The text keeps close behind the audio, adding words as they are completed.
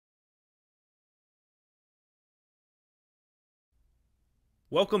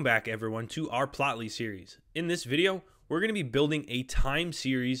Welcome back everyone to our Plotly series. In this video, we're going to be building a time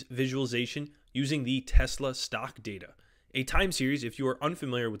series visualization using the Tesla stock data. A time series, if you are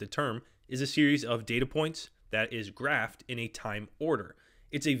unfamiliar with the term, is a series of data points that is graphed in a time order.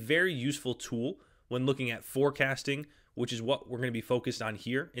 It's a very useful tool when looking at forecasting, which is what we're going to be focused on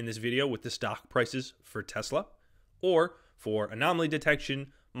here in this video with the stock prices for Tesla, or for anomaly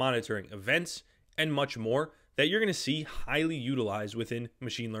detection, monitoring events, and much more that you're going to see highly utilized within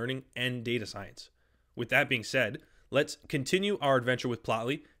machine learning and data science. With that being said, let's continue our adventure with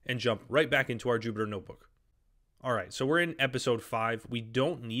Plotly and jump right back into our Jupyter notebook. All right, so we're in episode 5. We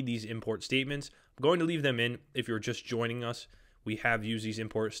don't need these import statements. I'm going to leave them in if you're just joining us. We have used these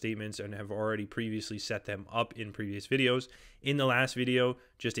import statements and have already previously set them up in previous videos. In the last video,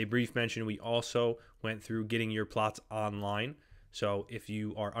 just a brief mention, we also went through getting your plots online. So if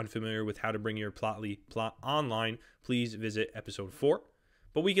you are unfamiliar with how to bring your Plotly plot online, please visit episode 4.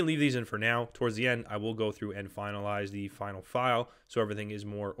 But we can leave these in for now. Towards the end, I will go through and finalize the final file so everything is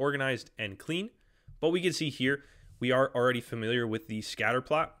more organized and clean. But we can see here, we are already familiar with the scatter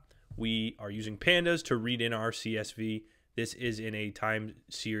plot. We are using pandas to read in our CSV. This is in a time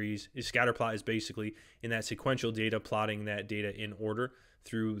series. A scatter plot is basically in that sequential data, plotting that data in order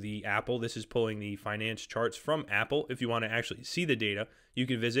through the Apple. This is pulling the finance charts from Apple. If you want to actually see the data, you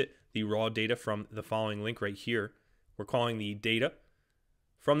can visit the raw data from the following link right here. We're calling the data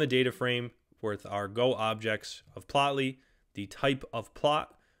from the data frame with our Go objects of Plotly, the type of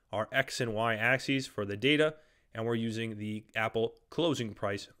plot, our X and Y axes for the data, and we're using the Apple closing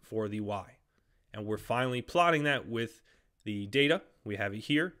price for the Y. And we're finally plotting that with the data. We have it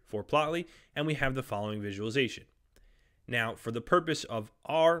here for Plotly, and we have the following visualization. Now, for the purpose of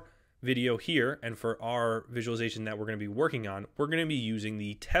our video here and for our visualization that we're going to be working on, we're going to be using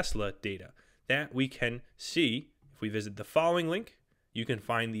the Tesla data that we can see. If we visit the following link, you can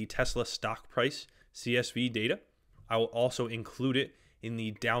find the Tesla stock price CSV data. I will also include it in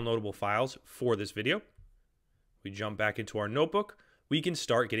the downloadable files for this video. We jump back into our notebook. We can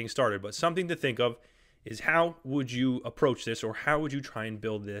start getting started, but something to think of is how would you approach this, or how would you try and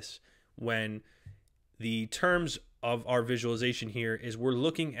build this when the terms of our visualization here is we're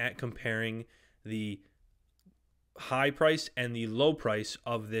looking at comparing the high price and the low price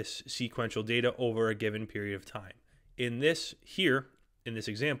of this sequential data over a given period of time. In this here, in this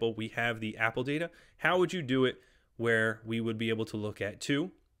example, we have the Apple data. How would you do it where we would be able to look at 2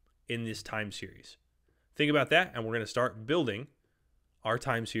 in this time series? Think about that, and we're going to start building our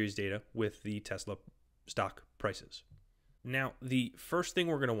time series data with the Tesla stock prices. Now, the first thing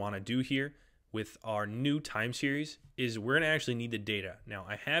we're going to want to do here with our new time series is we're going to actually need the data. Now,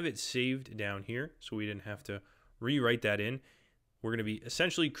 I have it saved down here, so we didn't have to rewrite that in. We're going to be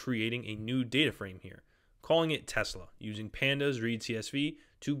essentially creating a new data frame here, calling it Tesla, using pandas read CSV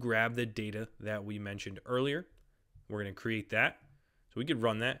to grab the data that we mentioned earlier. We're going to create that. So we could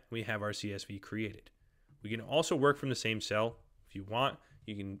run that. We have our CSV created. We can also work from the same cell. If you want,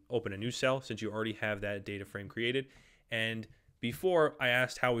 you can open a new cell since you already have that data frame created. And before I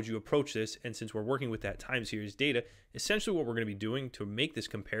asked how would you approach this, and since we're working with that time series data, essentially what we're going to be doing to make this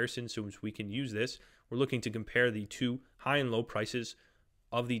comparison so we can use this, we're looking to compare the 2 high and low prices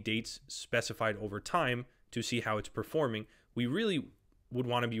of the dates specified over time to see how it's performing. We really would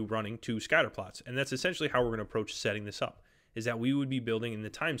want to be running 2 scatter plots, and that's essentially how we're going to approach setting this up, is that we would be building in the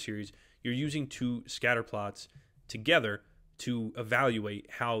time series, you're using 2 scatter plots together to evaluate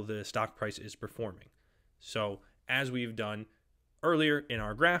how the stock price is performing. So as we've done earlier in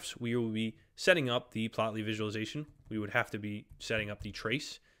our graphs, we will be setting up the Plotly visualization. We would have to be setting up the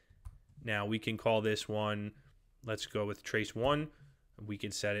trace. Now we can call this one, let's go with trace 1. We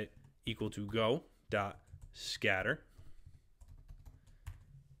can set it equal to go.scatter.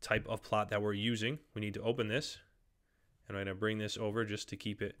 Type of plot that we're using, we need to open this. And I'm going to bring this over just to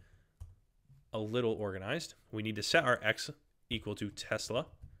keep it a little organized. We need to set our X equal to Tesla.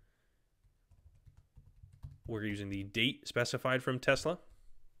 We're using the date specified from Tesla.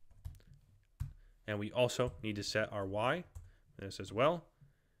 And we also need to set our Y, this as well,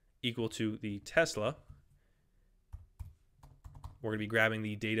 equal to the Tesla. We're going to be grabbing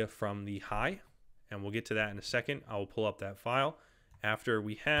the data from the high, and we'll get to that in a second. I will pull up that file. After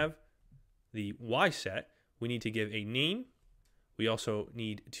we have the Y set, we need to give a name. We also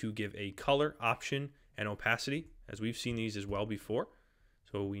need to give a color option and opacity, as we've seen these as well before.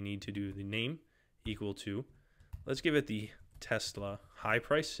 So we need to do the name equal to, let's give it the Tesla high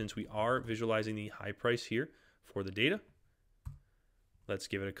price, since we are visualizing the high price here for the data. Let's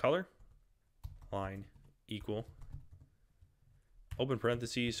give it a color, line equal, open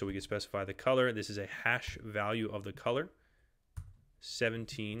parentheses, so we can specify the color. This is a hash value of the color.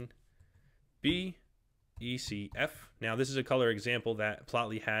 17 B ECF. Now this is a color example that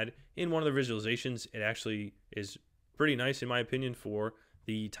Plotly had in one of the visualizations. It actually is pretty nice in my opinion for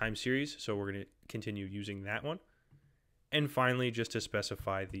the time series, so we're going to continue using that one. And finally, just to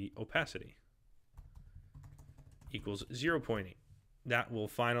specify the opacity, equals 0.8. That will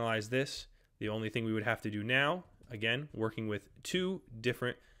finalize this. The only thing we would have to do now, again, working with two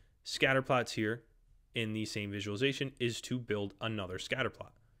different scatter plots here in the same visualization, is to build another scatter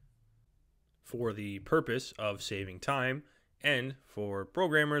plot. For the purpose of saving time, and for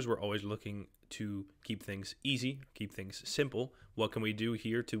programmers, we're always looking to keep things easy, keep things simple. What can we do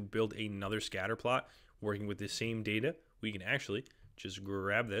here to build another scatter plot working with the same data? We can actually just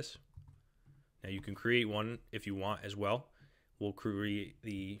grab this. Now you can create one if you want as well. We'll create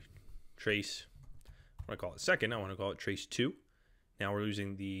the trace, I want to call it second, I want to call it trace 2. Now we're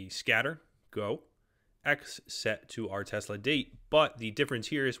using the scatter, go, X set to our Tesla date, but the difference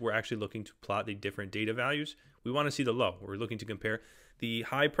here is we're actually looking to plot the different data values. We want to see the low. We're looking to compare the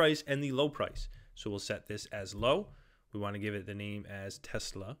high price and the low price. So we'll set this as low. We want to give it the name as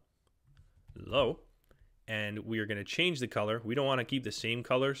Tesla low, and we are going to change the color. We don't want to keep the same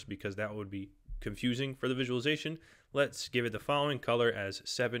colors because that would be confusing for the visualization. Let's give it the following color as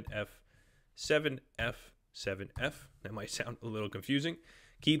 7F, 7F, 7F. That might sound a little confusing.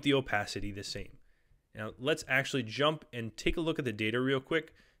 Keep the opacity the same. Now let's actually jump and take a look at the data real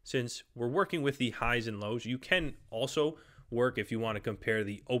quick. Since we're working with the highs and lows, you can also work if you want to compare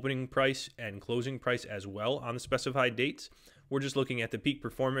the opening price and closing price as well on the specified dates. We're just looking at the peak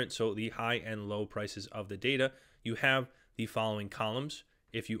performance, so the high and low prices of the data. You have the following columns.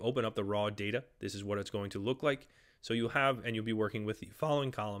 If you open up the raw data, this is what it's going to look like. So you'll have, and you'll be working with the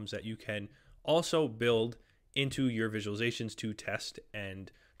following columns that you can also build into your visualizations to test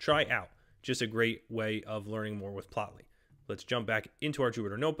and try out. Just a great way of learning more with Plotly. Let's jump back into our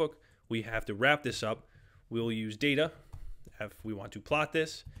Jupyter Notebook. We have to wrap this up. We'll use data if we want to plot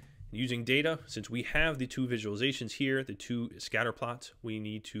this. Using data, since we have the two visualizations here, the two scatter plots, we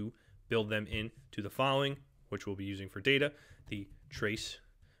need to build them into the following, which we'll be using for data, the trace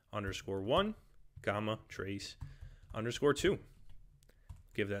underscore 1, comma, trace underscore 2.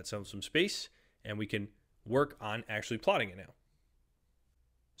 Give that some space, and we can work on actually plotting it now.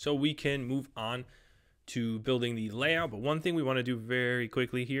 So we can move on to building the layout, but one thing we want to do very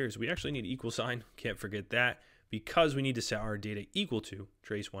quickly here is we actually need equal sign. Can't forget that, because we need to set our data equal to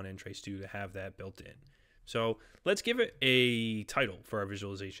trace 1 and trace 2 to have that built in. So let's give it a title for our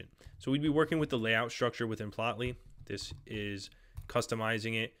visualization. So we'd be working with the layout structure within Plotly. This is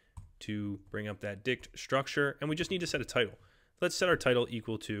customizing it to bring up that dict structure, and we just need to set a title. Let's set our title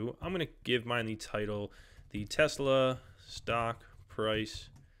equal to, I'm going to give mine the title, the Tesla stock price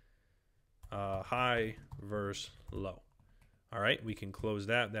high versus low. All right, we can close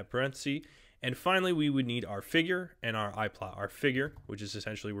that parenthesis. And finally, we would need our figure and our iPlot. Our figure, which is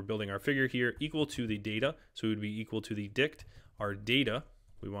essentially we're building our figure here, equal to the data. So it would be equal to the dict. Our data,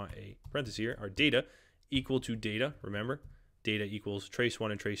 we want a parenthesis here, our data equal to data. Remember, data equals trace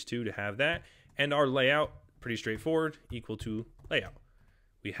 1 and trace 2 to have that. And our layout, pretty straightforward, equal to layout.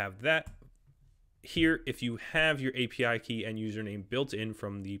 We have that. Here, if you have your API key and username built in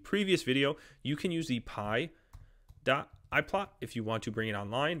from the previous video, you can use the pi.iplot if you want to bring it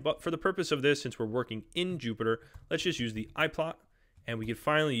online. But for the purpose of this, since we're working in Jupyter, let's just use the iplot, and we can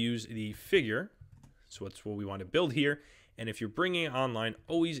finally use the figure. So that's what we want to build here. And if you're bringing it online,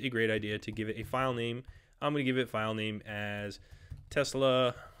 always a great idea to give it a file name. I'm going to give it file name as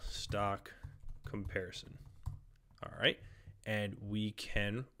Tesla stock comparison. All right, and we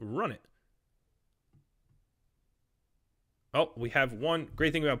can run it. Oh, we have one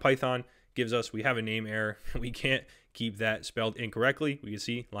great thing about Python, gives us, we have a name error. We can't keep that spelled incorrectly. We can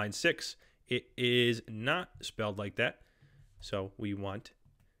see line 6, it is not spelled like that. So we want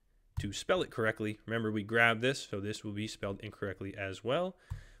to spell it correctly. Remember, we grabbed this, so this will be spelled incorrectly as well.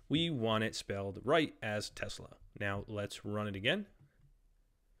 We want it spelled right as Tesla. Now let's run it again.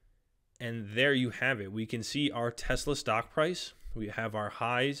 And there you have it. We can see our Tesla stock price. We have our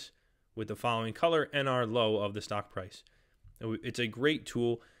highs with the following color and our low of the stock price. It's a great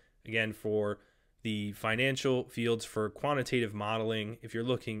tool, again, for the financial fields, for quantitative modeling. If you're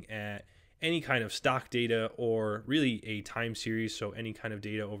looking at any kind of stock data or really a time series, so any kind of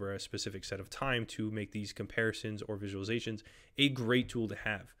data over a specific set of time to make these comparisons or visualizations, a great tool to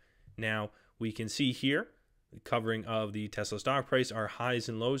have. Now, we can see here the covering of the Tesla stock price, our highs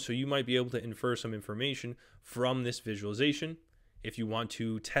and lows, so you might be able to infer some information from this visualization. If you want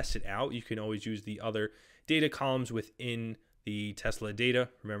to test it out, you can always use the other data columns within the Tesla data.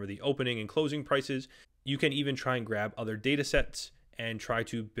 Remember the opening and closing prices. You can even try and grab other data sets and try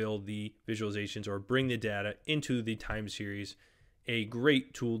to build the visualizations or bring the data into the time series. A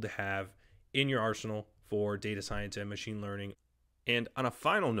great tool to have in your arsenal for data science and machine learning. And on a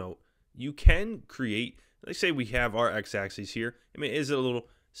final note, you can create, let's say we have our x-axis here. I mean, is it a little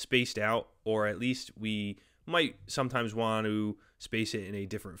spaced out, or at least we might sometimes want to space it in a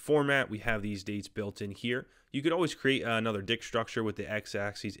different format. We have these dates built in here. You could always create another dict structure with the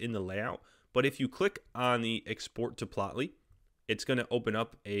x-axis in the layout. But if you click on the export to Plotly, it's going to open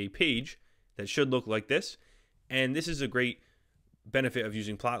up a page that should look like this. And this is a great benefit of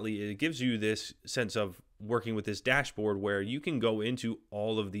using Plotly. It gives you this sense of working with this dashboard where you can go into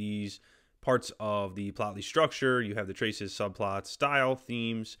all of these parts of the Plotly structure. You have the traces, subplots, style,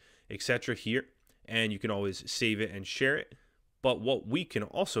 themes, etc. here, and you can always save it and share it. But what we can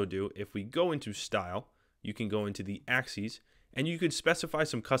also do, if we go into style, you can go into the axes and you could specify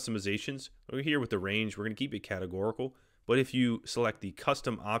some customizations. Over here with the range, we're going to keep it categorical, but if you select the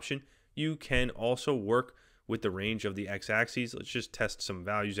custom option, you can also work with the range of the x-axis. Let's just test some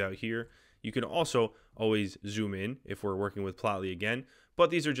values out here. You can also always zoom in if we're working with Plotly again, but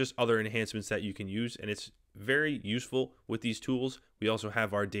these are just other enhancements that you can use, and it's very useful with these tools. We also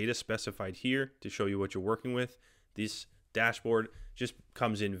have our data specified here to show you what you're working with. This dashboard just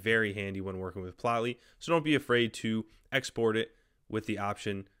comes in very handy when working with Plotly, so don't be afraid to export it with the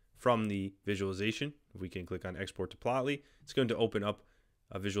option from the visualization. If we can click on export to Plotly, it's going to open up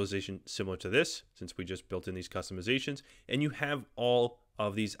a visualization similar to this, since we just built in these customizations, and you have all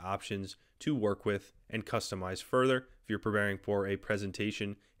of these options to work with and customize further. If you're preparing for a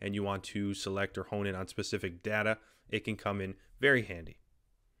presentation and you want to select or hone in on specific data, it can come in very handy.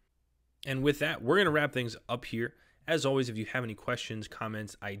 And with that, we're going to wrap things up here. As always, if you have any questions,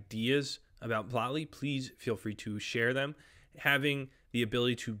 comments, ideas about Plotly, please feel free to share them. Having the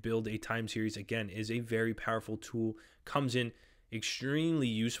ability to build a time series, again, is a very powerful tool. Comes in extremely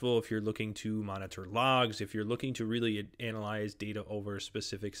useful if you're looking to monitor logs, if you're looking to really analyze data over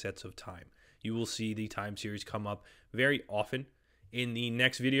specific sets of time. You will see the time series come up very often. In the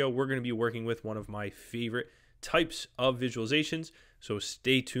next video, we're going to be working with one of my favorite types of visualizations, so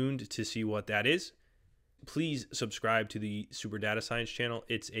stay tuned to see what that is. Please subscribe to the Super Data Science channel.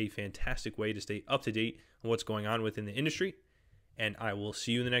 It's a fantastic way to stay up to date on what's going on within the industry, and I will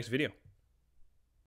see you in the next video.